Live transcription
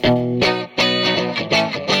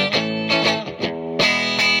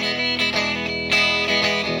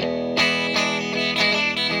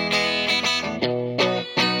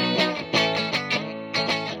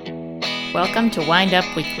welcome to Wind Up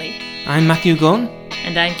Weekly. I'm Matthew Gunn.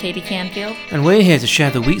 And I'm Katie Canfield. And we're here to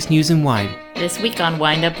share the week's news in wine. This week on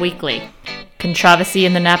Wind Up Weekly, controversy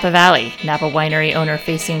in the Napa Valley. Napa winery owner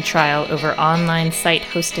facing trial over online site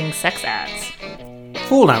hosting sex ads.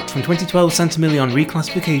 Fallout from 2012 Saint-Emilion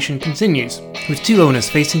reclassification continues, with 2 owners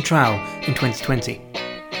facing trial in 2020.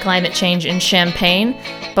 Climate change in Champagne.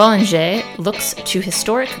 Bollinger looks to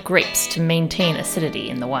historic grapes to maintain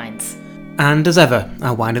acidity in the wines. And as ever,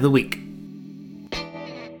 our wine of the week.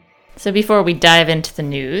 So before we dive into the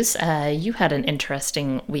news, you had an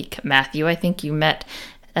interesting week, Matthew. I think you met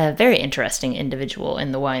a very interesting individual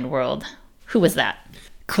in the wine world. Who was that?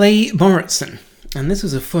 Clay Moritzen. And this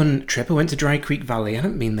was a fun trip. I went to Dry Creek Valley. I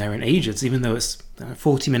haven't been there in ages, even though it's a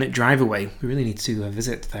 40-minute drive away. We really need to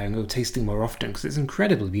visit there and go tasting more often because it's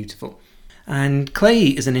incredibly beautiful. And Clay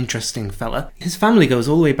is an interesting fella. His family goes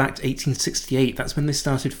all the way back to 1868. That's when they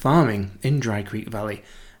started farming in Dry Creek Valley.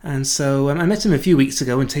 And so I met him a few weeks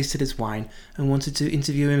ago and tasted his wine and wanted to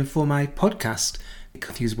interview him for my podcast,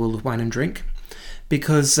 Matthew's World of Wine and Drink,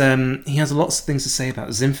 because he has lots of things to say about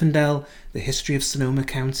Zinfandel, the history of Sonoma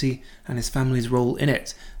County, and his family's role in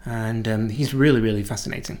it. And he's really, really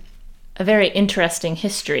fascinating. A very interesting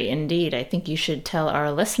history indeed. I think you should tell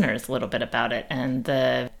our listeners a little bit about it and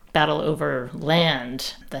the battle over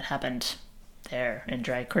land that happened there in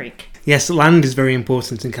Dry Creek. Yes, land is very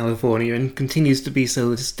important in California and continues to be so to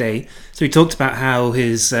this day. So he talked about how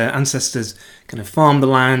his ancestors kind of farmed the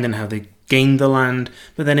land and how they gained the land,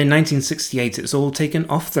 but then in 1968 it was all taken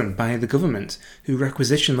off them by the government, who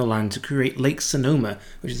requisitioned the land to create Lake Sonoma,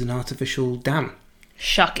 which is an artificial dam.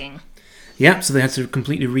 Shocking. Yeah, so they had to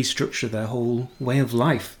completely restructure their whole way of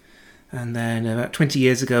life. And then about 20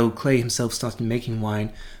 years ago, Clay himself started making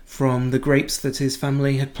wine from the grapes that his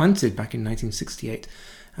family had planted back in 1968.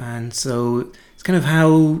 And so it's kind of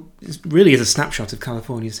how it really is a snapshot of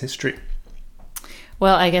California's history.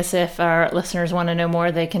 Well, I guess if our listeners want to know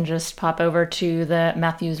more, they can just pop over to the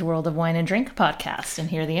Matthew's World of Wine and Drink podcast and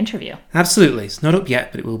hear the interview. Absolutely. It's not up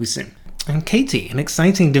yet, but it will be soon. And Katie, an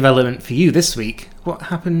exciting development for you this week. What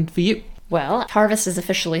happened for you? Well, harvest has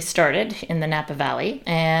officially started in the Napa Valley,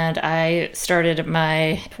 and I started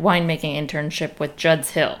my winemaking internship with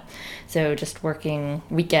Judd's Hill. So just working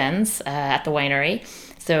weekends at the winery.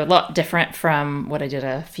 So a lot different from what I did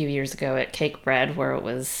a few years ago at Cake Bread, where it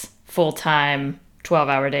was full-time,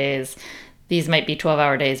 12-hour days. These might be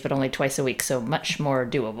 12-hour days, but only twice a week, so much more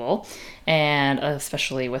doable, and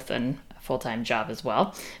especially with a full-time job as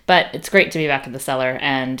well. But it's great to be back in the cellar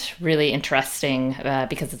and really interesting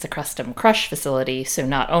because it's a custom crush facility. So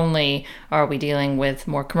not only are we dealing with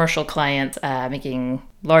more commercial clients making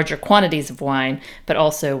larger quantities of wine, but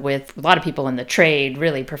also with a lot of people in the trade,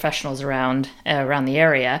 really professionals around the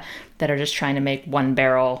area that are just trying to make one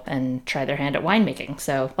barrel and try their hand at winemaking.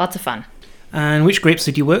 So lots of fun. And which grapes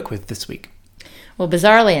did you work with this week? Well,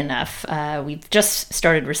 bizarrely enough, we've just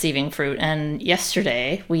started receiving fruit, and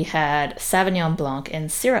yesterday we had Sauvignon Blanc and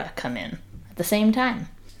Syrah come in at the same time.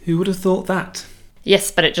 Who would have thought that?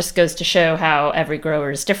 Yes, but it just goes to show how every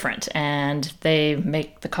grower is different, and they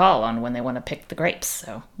make the call on when they want to pick the grapes,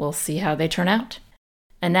 so we'll see how they turn out.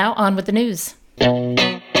 And now on with the news.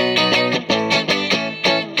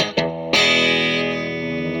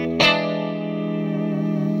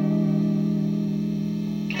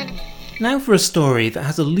 Now for a story that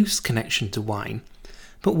has a loose connection to wine,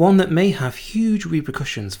 but one that may have huge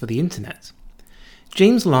repercussions for the internet.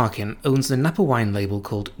 James Larkin owns the Napa wine label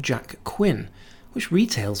called Jack Quinn, which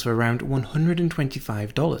retails for around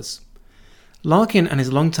 $125. Larkin and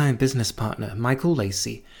his longtime business partner, Michael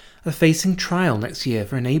Lacey, are facing trial next year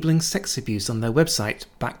for enabling sex abuse on their website,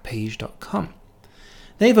 Backpage.com.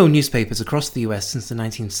 They've owned newspapers across the US since the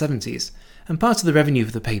 1970s, and part of the revenue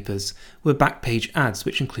for the papers were Backpage ads,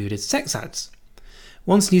 which included sex ads.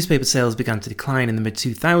 Once newspaper sales began to decline in the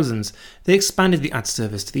mid-2000s, they expanded the ad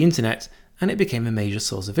service to the internet, and it became a major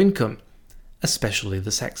source of income, especially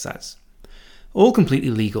the sex ads. All completely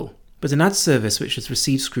legal, but an ad service which has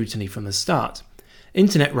received scrutiny from the start.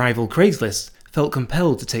 Internet rival Craigslist felt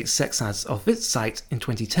compelled to take sex ads off its site in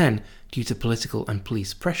 2010 due to political and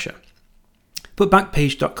police pressure. But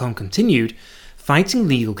Backpage.com continued, fighting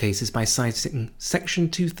legal cases by citing Section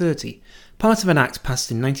 230, part of an act passed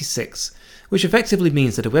in 1996, which effectively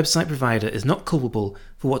means that a website provider is not culpable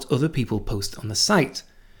for what other people post on the site.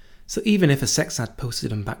 So even if a sex ad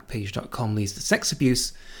posted on Backpage.com leads to sex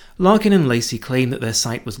abuse, Larkin and Lacey claim that their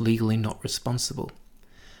site was legally not responsible.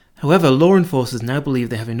 However, law enforcers now believe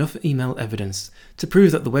they have enough email evidence to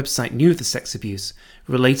prove that the website knew of the sex abuse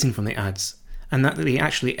relating from the ads, and that they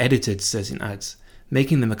actually edited certain ads,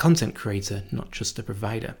 making them a content creator, not just a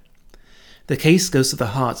provider. The case goes to the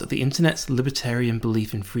heart of the internet's libertarian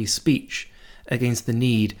belief in free speech against the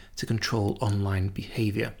need to control online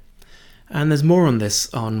behaviour. And there's more on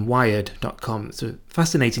this on Wired.com. It's a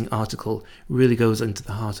fascinating article, really goes into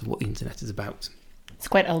the heart of what the internet is about. It's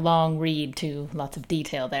quite a long read too, lots of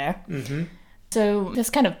detail there. Mm-hmm. So this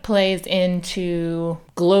kind of plays into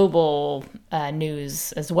global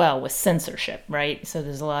news as well with censorship, right? So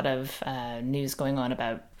there's a lot of news going on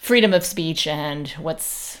about freedom of speech and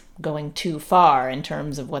what's going too far in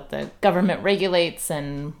terms of what the government regulates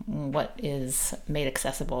and what is made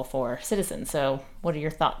accessible for citizens. So what are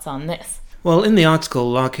your thoughts on this? Well, in the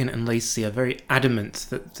article, Larkin and Lacey are very adamant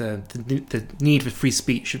that the need for free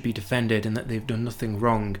speech should be defended and that they've done nothing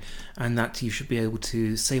wrong and that you should be able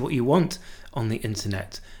to say what you want on the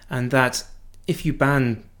internet, and that if you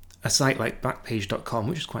ban a site like Backpage.com,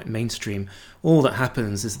 which is quite mainstream, all that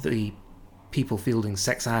happens is the people fielding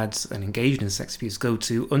sex ads and engaged in sex abuse go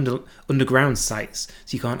to underground sites,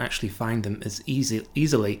 so you can't actually find them as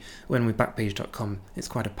easily. When with Backpage.com, it's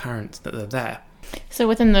quite apparent that they're there. So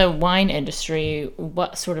within the wine industry,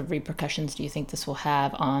 what sort of repercussions do you think this will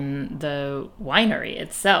have on the winery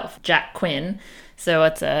itself? Jack Quinn, so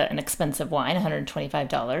it's an expensive wine,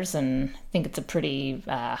 $125, and I think it's a pretty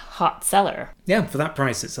hot seller. Yeah, for that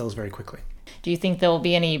price, it sells very quickly. Do you think there will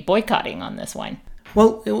be any boycotting on this wine?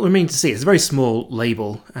 Well, it will remain to see. It's a very small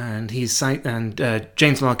label, and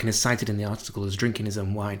James Larkin is cited in the article as drinking his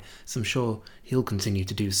own wine, so I'm sure he'll continue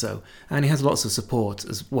to do so. And he has lots of support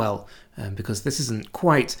as well, because this isn't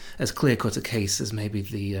quite as clear-cut a case as maybe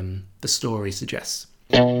the story suggests.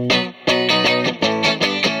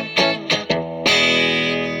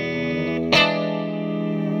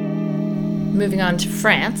 Moving on to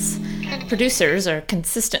France. Producers are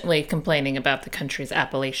consistently complaining about the country's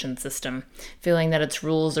appellation system, feeling that its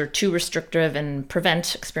rules are too restrictive and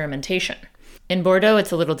prevent experimentation. In Bordeaux,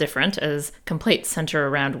 it's a little different, as complaints center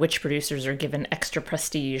around which producers are given extra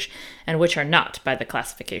prestige and which are not by the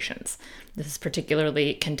classifications. This is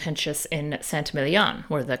particularly contentious in Saint-Emilion,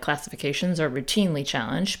 where the classifications are routinely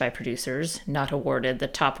challenged by producers not awarded the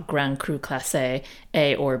top Grand Cru Classé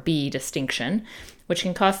A or B distinction, which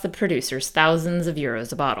can cost the producers thousands of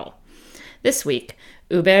euros a bottle. This week,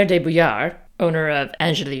 Hubert de Bouillard, owner of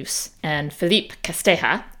Angelus, and Philippe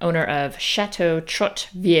Casteja, owner of Chateau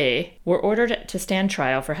Trottevier, were ordered to stand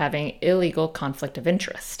trial for having illegal conflict of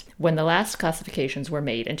interest when the last classifications were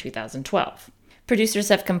made in 2012. Producers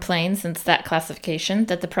have complained since that classification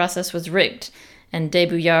that the process was rigged, and de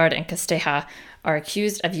Bouillard and Casteja are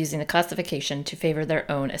accused of using the classification to favor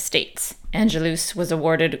their own estates. Angelus was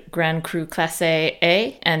awarded Grand Cru Classé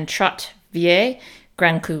A and Trottevier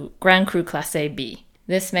Grand Cru Classé B.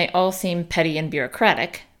 This may all seem petty and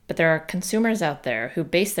bureaucratic, but there are consumers out there who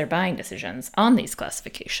base their buying decisions on these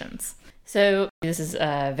classifications. So this is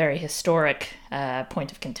a very historic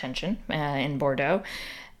point of contention in Bordeaux.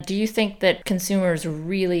 Do you think that consumers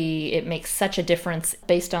really, it makes such a difference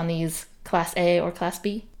based on these Class A or Class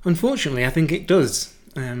B? Unfortunately, I think it does.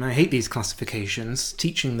 I hate these classifications.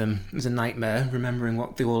 Teaching them is a nightmare, remembering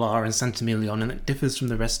what they all are in Saint-Emilion, and it differs from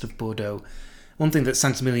the rest of Bordeaux. One thing that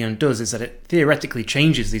Saint-Emilion does is that it theoretically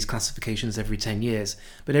changes these classifications every 10 years,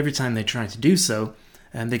 but every time they try to do so,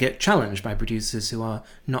 they get challenged by producers who are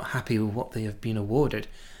not happy with what they have been awarded.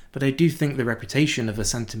 But I do think the reputation of a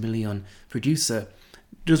Saint-Emilion producer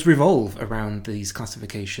does revolve around these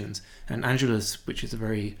classifications, and Angelus, which is a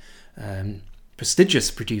very prestigious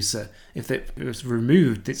producer, if it was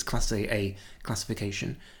removed its Class A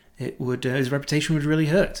classification, his reputation would really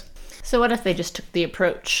hurt. So what if they just took the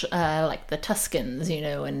approach like the Tuscans,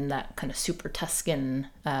 and that kind of super Tuscan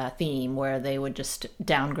theme where they would just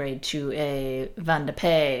downgrade to a Vin de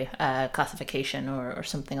Paix classification or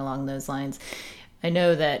something along those lines? I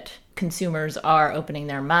know that consumers are opening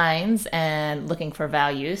their minds and looking for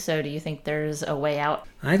value, so do you think there's a way out?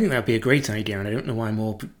 I think that would be a great idea, and I don't know why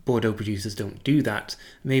more Bordeaux producers don't do that.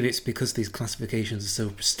 Maybe it's because these classifications are so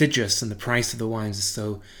prestigious and the price of the wines is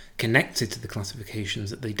so connected to the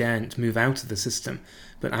classifications that they daren't move out of the system,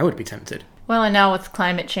 but I would be tempted. Well, and now with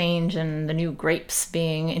climate change and the new grapes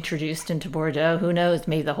being introduced into Bordeaux, who knows,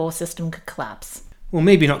 maybe the whole system could collapse. Well,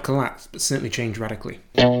 maybe not collapse, but certainly change radically.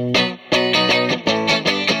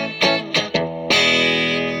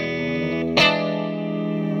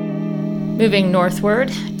 Moving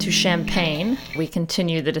northward to Champagne, we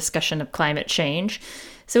continue the discussion of climate change.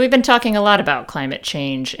 So we've been talking a lot about climate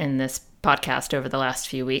change in this podcast over the last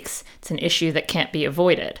few weeks. It's an issue that can't be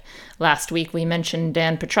avoided. Last week, we mentioned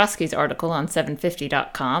Dan Petrosky's article on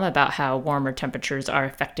 750.com about how warmer temperatures are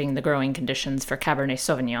affecting the growing conditions for Cabernet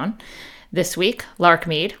Sauvignon. This week, Lark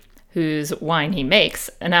Mead, whose wine he makes,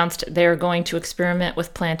 announced they're going to experiment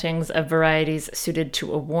with plantings of varieties suited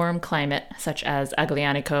to a warm climate, such as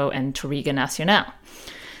Aglianico and Touriga Nacional.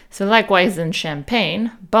 So likewise in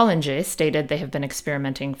Champagne, Bollinger stated they have been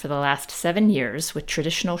experimenting for the last 7 years with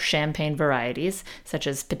traditional Champagne varieties, such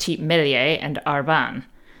as Petit Melier and Arban.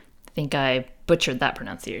 I think I butchered that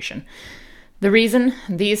pronunciation. The reason?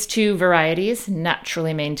 These two varieties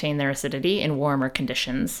naturally maintain their acidity in warmer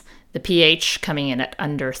conditions, the pH coming in at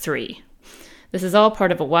under 3. This is all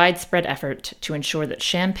part of a widespread effort to ensure that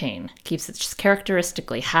Champagne keeps its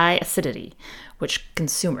characteristically high acidity, which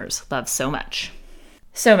consumers love so much.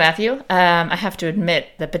 So, Matthew, I have to admit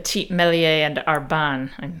that Petit Melier and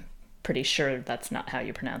Arban, I'm pretty sure that's not how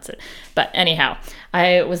you pronounce it. But anyhow,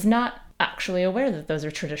 I was not actually aware that those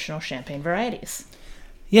are traditional Champagne varieties.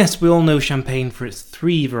 Yes, we all know Champagne for its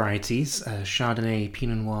 3 varieties, Chardonnay,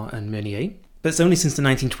 Pinot Noir and Meunier. But it's only since the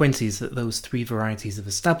 1920s that those 3 varieties have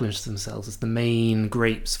established themselves as the main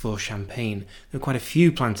grapes for Champagne. There were quite a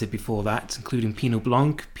few planted before that, including Pinot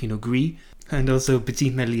Blanc, Pinot Gris, and also Petit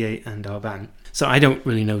Melier and Arban. So I don't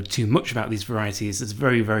really know too much about these varieties. There's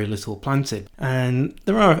very, very little planted. And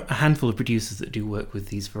there are a handful of producers that do work with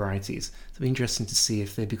these varieties. So it'll be interesting to see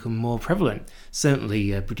if they become more prevalent.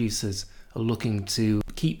 Certainly producers are looking to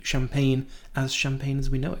keep Champagne as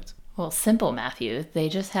we know it. Well, simple, Matthew. They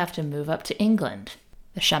just have to move up to England.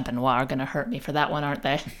 The Champenois are going to hurt me for that one, aren't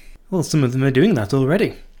they? Well, some of them are doing that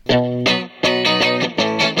already.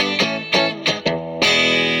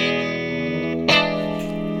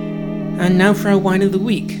 And now for our wine of the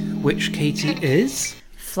week, which, Katie, is...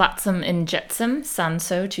 Flotsam and Jetsam,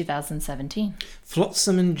 Cinsault 2017.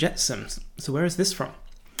 Flotsam and Jetsam. So where is this from?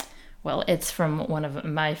 Well, it's from one of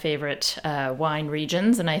my favorite wine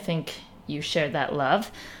regions, and I think you share that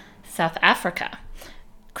love, South Africa.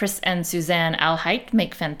 Chris and Suzanne Alheit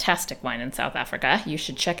make fantastic wine in South Africa. You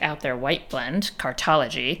should check out their white blend,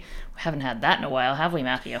 Cartology. We haven't had that in a while, have we,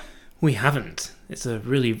 Matthew? We haven't. It's a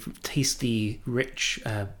really tasty, rich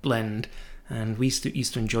blend, and we used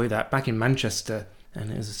to enjoy that back in Manchester, and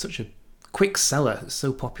it was such a quick seller. It's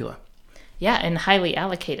so popular. Yeah, and highly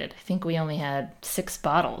allocated. I think we only had 6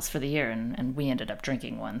 bottles for the year, and we ended up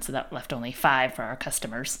drinking one, so that left only 5 for our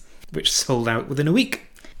customers. Which sold out within a week.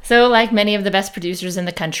 So, like many of the best producers in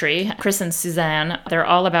the country, Chris and Suzanne, they're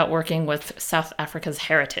all about working with South Africa's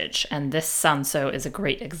heritage, and this Cinsault is a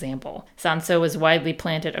great example. Cinsault was widely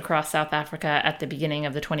planted across South Africa at the beginning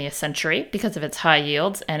of the 20th century because of its high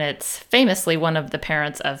yields, and it's famously one of the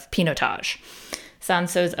parents of Pinotage.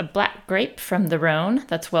 Cinsault's a black grape from the Rhone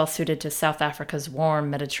that's well suited to South Africa's warm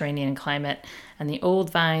Mediterranean climate, and the old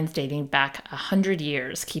vines dating back 100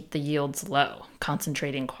 years keep the yields low,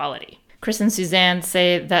 concentrating quality. Chris and Suzanne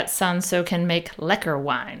say that Cinsault can make lekker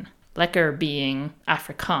wine, lekker being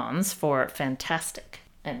Afrikaans for fantastic,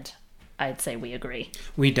 and I'd say we agree.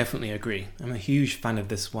 We definitely agree. I'm a huge fan of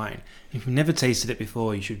this wine. If you've never tasted it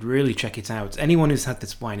before, you should really check it out. Anyone who's had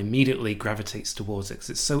this wine immediately gravitates towards it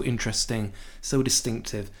because it's so interesting, so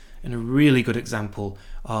distinctive, and a really good example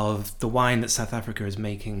of the wine that South Africa is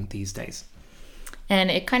making these days. And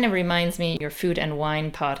it kind of reminds me of your Food and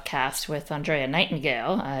Wine podcast with Andrea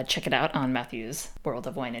Nightingale. Check it out on Matthew's World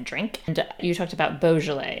of Wine and Drink. And you talked about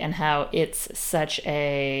Beaujolais and how it's such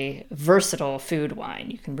a versatile food wine.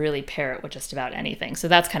 You can really pair it with just about anything. So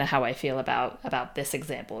that's kind of how I feel about this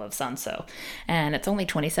example of Cinsault. And it's only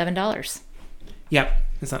 $27. Yep,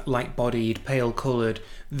 it's that light-bodied, pale-coloured,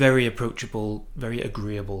 very approachable, very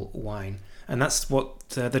agreeable wine. And that's what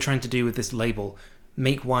they're trying to do with this label.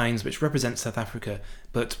 Make wines which represent South Africa,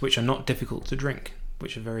 but which are not difficult to drink,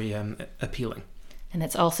 which are very appealing. And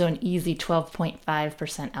it's also an easy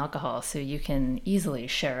 12.5% alcohol, so you can easily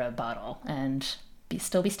share a bottle and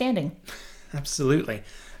still be standing. Absolutely.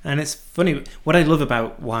 And it's funny, what I love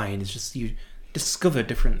about wine is just you discover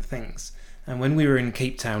different things. And when we were in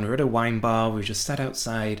Cape Town, we were at a wine bar, we just sat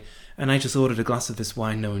outside, and I just ordered a glass of this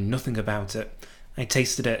wine knowing nothing about it. I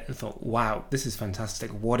tasted it and thought, wow, this is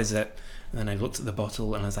fantastic. What is it? And then I looked at the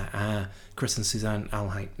bottle and I was like, Chris and Suzanne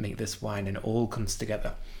Alheit make this wine and it all comes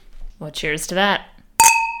together. Well, cheers to that.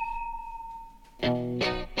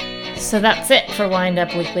 So that's it for Wind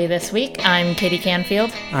Up Weekly this week. I'm Katie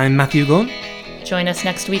Canfield. I'm Matthew Gorn. Join us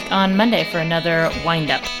next week on Monday for another Wind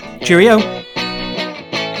Up. Cheerio.